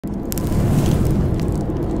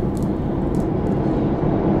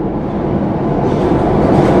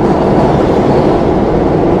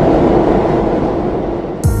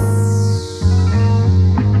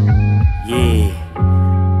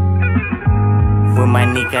with my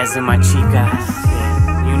nicas and my chicas.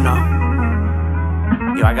 Yeah, you know.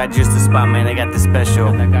 Yo, I got just the spot, man. I got the special.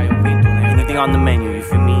 Anything on the menu, you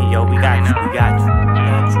feel me? Yo, we got you, we got you.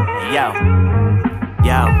 Yo,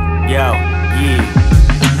 yeah.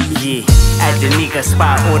 At the Nika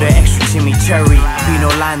spot, order extra chimichurri,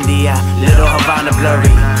 Pinolandia, little Havana blurry.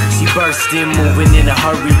 She burst in, moving in a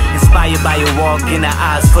hurry, inspired by your walk in her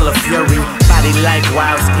eyes full of fury. Body like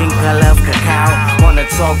wild, skin color of cacao. Wanna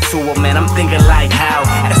talk to her, man, I'm thinking like how.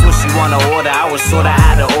 That's what she wanna order, I was sorta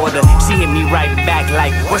out of order. She hit me right back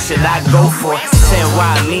like, what should I go for? Said,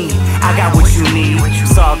 why me? I got what you need.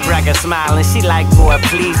 Saw her crack a smile and she like, boy,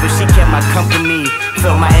 please. But she kept my company,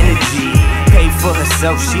 felt my energy. Paid for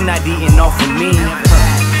herself, she not eating off of me.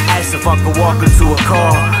 Asked if I could walk her to a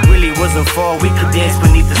car. Really wasn't far, we could dance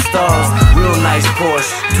beneath the stars. Real nice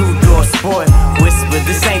Porsche, two-door sport. Whispered,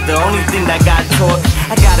 this ain't the only thing that got taught.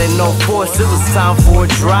 I got it no force, it was time for a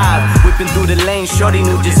drive. Whipping through the lane, shorty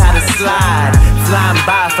knew just how to slide. Flying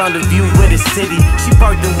by, found a view with the city. She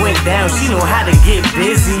parked and went down, she know how to get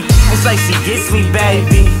busy. It's like she gets me,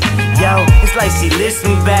 baby. Yo, it's like she lifts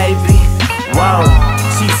me, baby. Whoa.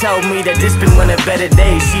 She told me that this been one of better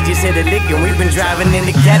days. She just hit a lick and we've been driving in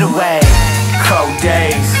the getaway. Cold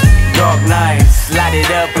days, dark nights, light it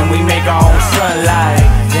up and we make our own sunlight.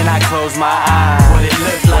 Then I close my eyes. What it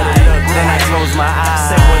look like? Then I close my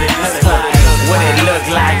eyes. Say what it look like. What it look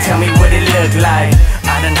like? Tell me what it look like.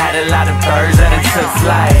 I done had a lot of birds that done took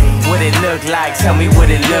flight. What it look like? Tell me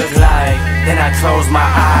what it look like. Then I close my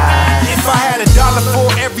eyes. If I had $1 for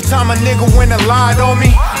every time a nigga went and lied on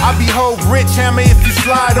me, I'd be whole rich, hammer, if you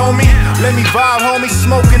slide on me. Let me vibe, homie,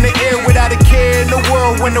 smoke in the air without a care in the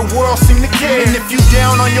world when the world seem to care. And if you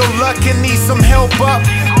down on your luck and need some help up,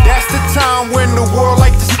 that's the time when the world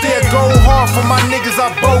like to stare. Go hard for my niggas,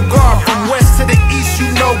 I bogart. From west to the east, you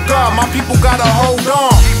know God. My people gotta hold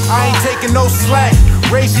on, I ain't taking no slack.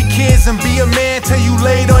 Raise your kids and be a man till you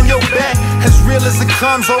laid on your back. As real as it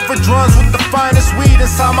comes, over drums with the finest weed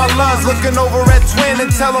inside my lungs. Looking over at Twin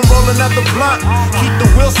and tell him roll another blunt. Keep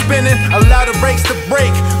the wheel spinning, allow the brakes to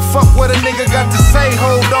break. Fuck what a nigga got to say,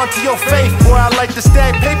 hold on to your faith. Boy, I like to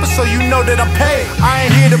stack paper so you know that I'm paid. I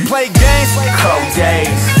ain't here to play games. Cold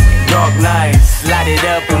days, dark nights, light it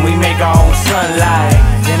up and we make our own sunlight.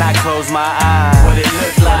 Then I close my eyes. What it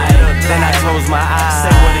look like? Then I close my eyes.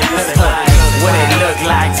 Say what it look like. What it look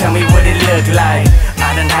like? Tell me what it look like.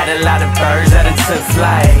 I done had a lot of birds that done took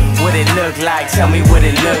flight. What it look like? Tell me what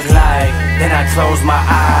it look like. Then I close my